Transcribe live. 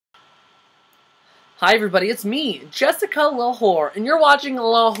Hi everybody, it's me, Jessica Lahore, and you're watching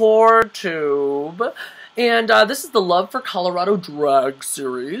Lahore Tube. And this is the Love for Colorado drag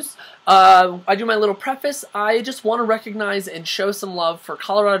series. I do my little preface. I just want to recognize and show some love for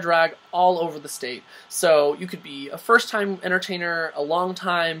Colorado drag all over the state. So you could be a first-time entertainer, a long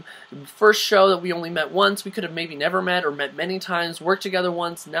time, first show that we only met once. We could have maybe never met or met many times, worked together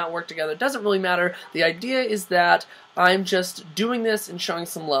once, not worked together. It doesn't really matter. The idea is that I'm just doing this and showing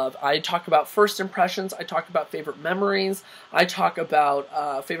some love. I talk about first impressions. I talk about favorite memories. I talk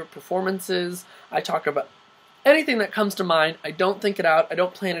about favorite performances. I talk about anything that comes to mind. I don't think it out. I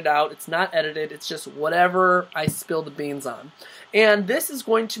don't plan it out. It's not edited. It's just whatever I spill the beans on. And this is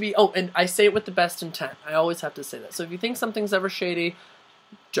going to be, oh, and I say it with the best intent. I always have to say that. So if you think something's ever shady,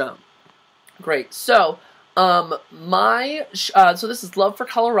 jump. Great. So, so this is Love for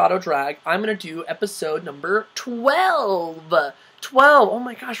Colorado Drag. I'm going to do episode number 12. 12. Oh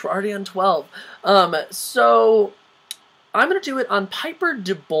my gosh, we're already on 12. So I'm going to do it on Piper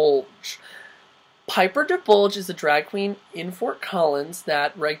DeBulge. Piper DeBulge is a drag queen in Fort Collins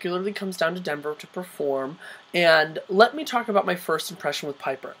that regularly comes down to Denver to perform. And let me talk about my first impression with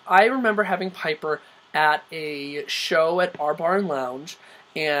Piper. I remember having Piper at a show at our Bar and Lounge,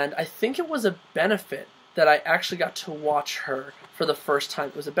 and I think it was a benefit that I actually got to watch her for the first time.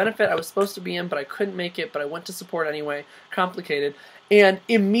 It was a benefit I was supposed to be in, but I couldn't make it, but I went to support anyway. Complicated. And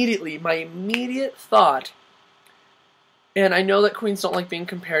immediately, my immediate thought, and I know that queens don't like being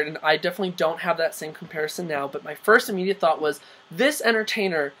compared, and I definitely don't have that same comparison now, but my first immediate thought was, this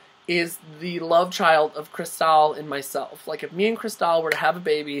entertainer is the love child of Cristal and myself. Like, if me and Cristal were to have a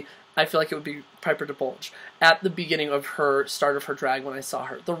baby, I feel like it would be Piper DeBulge at the beginning of her start of her drag when I saw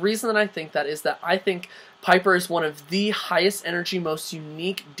her. The reason that I think that is that I think Piper is one of the highest energy, most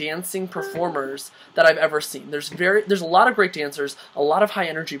unique dancing performers that I've ever seen. There's a lot of great dancers, a lot of high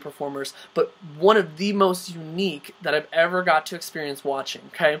energy performers, but one of the most unique that I've ever got to experience watching,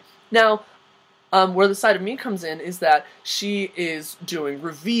 okay? Now, where the side of me comes in is that she is doing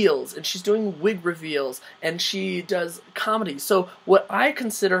reveals, and she's doing wig reveals, and she does comedy. So what I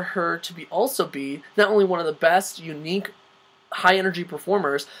consider her to be also be not only one of the best, unique, high-energy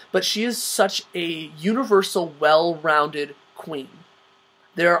performers, but she is such a universal, well-rounded queen.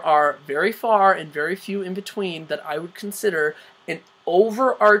 There are very far and very few in between that I would consider an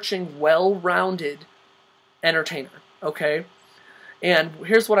overarching, well-rounded entertainer, okay? And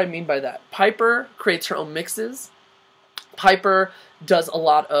here's what I mean by that. Piper creates her own mixes. Piper does a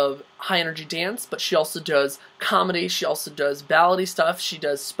lot of high-energy dance, but she also does comedy. She also does ballady stuff. She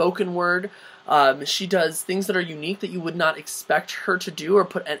does spoken word. She does things that are unique that you would not expect her to do or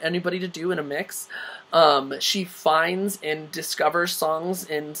put anybody to do in a mix. She finds and discovers songs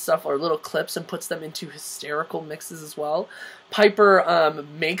and stuff or little clips and puts them into hysterical mixes as well. Piper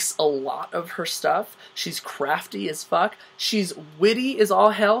makes a lot of her stuff. She's crafty as fuck. She's witty as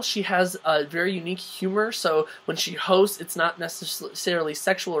all hell. She has a very unique humor, so when she hosts, it's not necessarily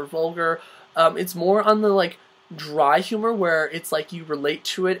sexual or vulgar. It's more on the, like, dry humor where it's like you relate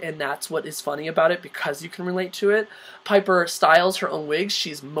to it and that's what is funny about it because you can relate to it. Piper styles her own wigs.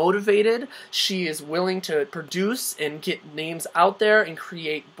 She's motivated. She is willing to produce and get names out there and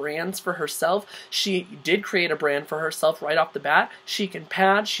create brands for herself. She did create a brand for herself right off the bat. She can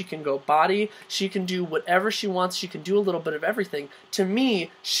pad, she can go body, she can do whatever she wants, she can do a little bit of everything. To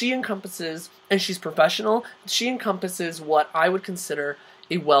me, she encompasses, and she's professional, she encompasses what I would consider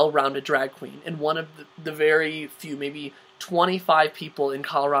a well-rounded drag queen, and one of the very few, maybe 25 people in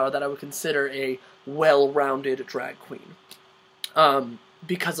Colorado that I would consider a well-rounded drag queen,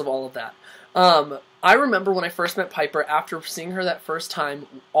 because of all of that. I remember when I first met Piper, after seeing her that first time,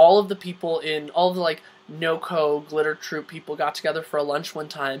 all of the people in, all of the, like, NoCo glitter troupe people got together for a lunch one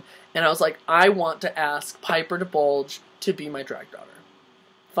time, and I was like, I want to ask Piper DeBulge to be my drag daughter.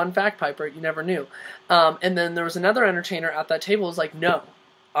 Fun fact, Piper, you never knew. And then there was another entertainer at that table who was like, no,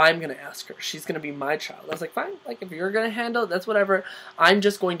 I'm going to ask her. She's going to be my child. I was like, fine, like, if you're going to handle it, that's whatever. I'm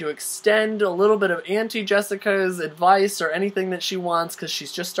just going to extend a little bit of Auntie Jessica's advice or anything that she wants because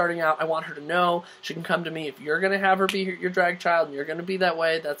she's just starting out. I want her to know. She can come to me. If you're going to have her be your drag child and you're going to be that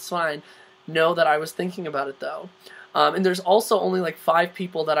way, that's fine. Know that I was thinking about it, though. And there's also only like 5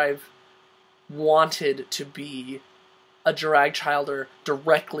 people that I've wanted to be a drag childer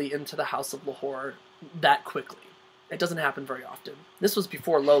directly into the House of Lahore that quickly. It doesn't happen very often. This was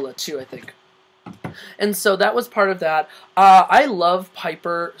before Lola, too, I think. And so that was part of that. I love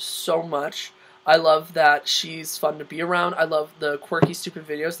Piper so much. I love that she's fun to be around. I love the quirky, stupid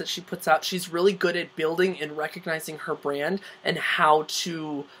videos that she puts out. She's really good at building and recognizing her brand and how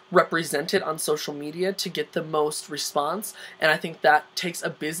to represent it on social media to get the most response. And I think that takes a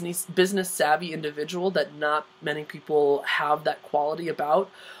business savvy individual that not many people have that quality about.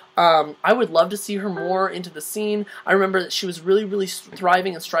 I would love to see her more into the scene. I remember that she was really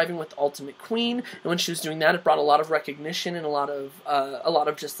thriving and striving with Ultimate Queen, and when she was doing that, it brought a lot of recognition and a lot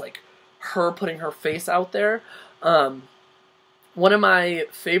of just like her putting her face out there. One of my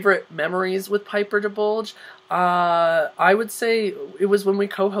favorite memories with Piper DeBulge, I would say it was when we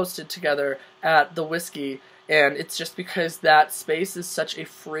co-hosted together at the Whiskey. And it's just because that space is such a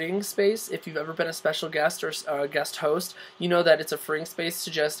freeing space. If you've ever been a special guest or a guest host, you know that it's a freeing space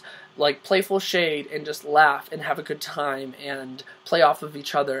to just like playful shade and just laugh and have a good time and play off of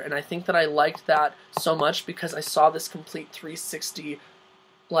each other. And I think that I liked that so much because I saw this complete 360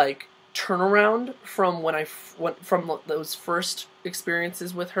 like turnaround from when I went from those first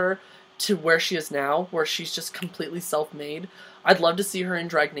experiences with her to where she is now, where she's just completely self-made. I'd love to see her in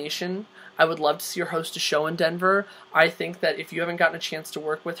Drag Nation. I would love to see her host a show in Denver. I think that if you haven't gotten a chance to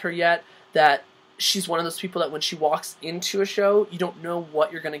work with her yet, that she's one of those people that when she walks into a show, you don't know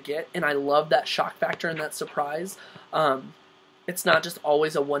what you're going to get, and I love that shock factor and that surprise. It's not just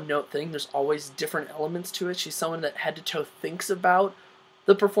always a one-note thing. There's always different elements to it. She's someone that head to toe thinks about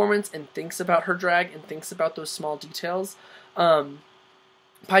the performance and thinks about her drag and thinks about those small details.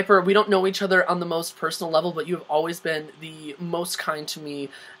 Piper, we don't know each other on the most personal level, but you have always been the most kind to me,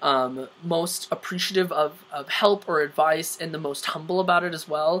 most appreciative of help or advice, and the most humble about it as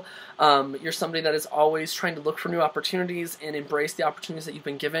well. You're somebody that is always trying to look for new opportunities and embrace the opportunities that you've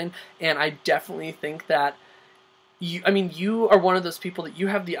been given, and I definitely think that you are one of those people that you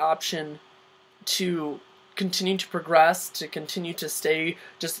have the option to continue to progress, to continue to stay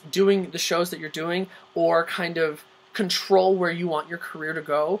just doing the shows that you're doing, or kind of control where you want your career to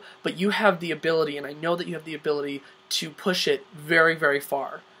go, but you have the ability, and I know that you have the ability to push it very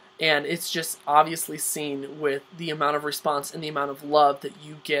far. And it's just obviously seen with the amount of response and the amount of love that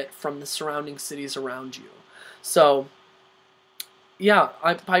you get from the surrounding cities around you. So, yeah,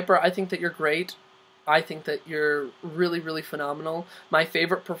 Piper, I think that you're great. I think that you're really phenomenal. My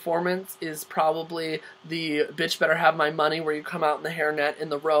favorite performance is probably the Bitch Better Have My Money, where you come out in the hairnet, in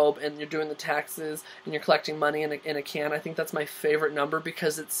the robe, and you're doing the taxes, and you're collecting money in a can. I think that's my favorite number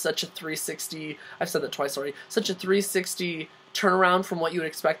because it's such a 360, I've said that twice already, such a 360 turnaround from what you would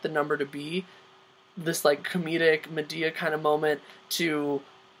expect the number to be. This like comedic Medea kind of moment to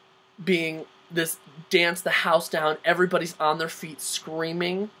being this dance the house down, everybody's on their feet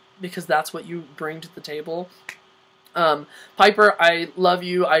screaming, because that's what you bring to the table. Piper, I love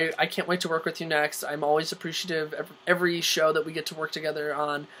you. I can't wait to work with you next. I'm always appreciative of every show that we get to work together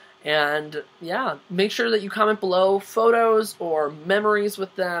on. And yeah, make sure that you comment below photos or memories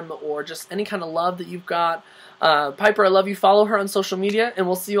with them or just any kind of love that you've got. Piper, I love you. Follow her on social media, and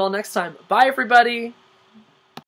we'll see you all next time. Bye, everybody!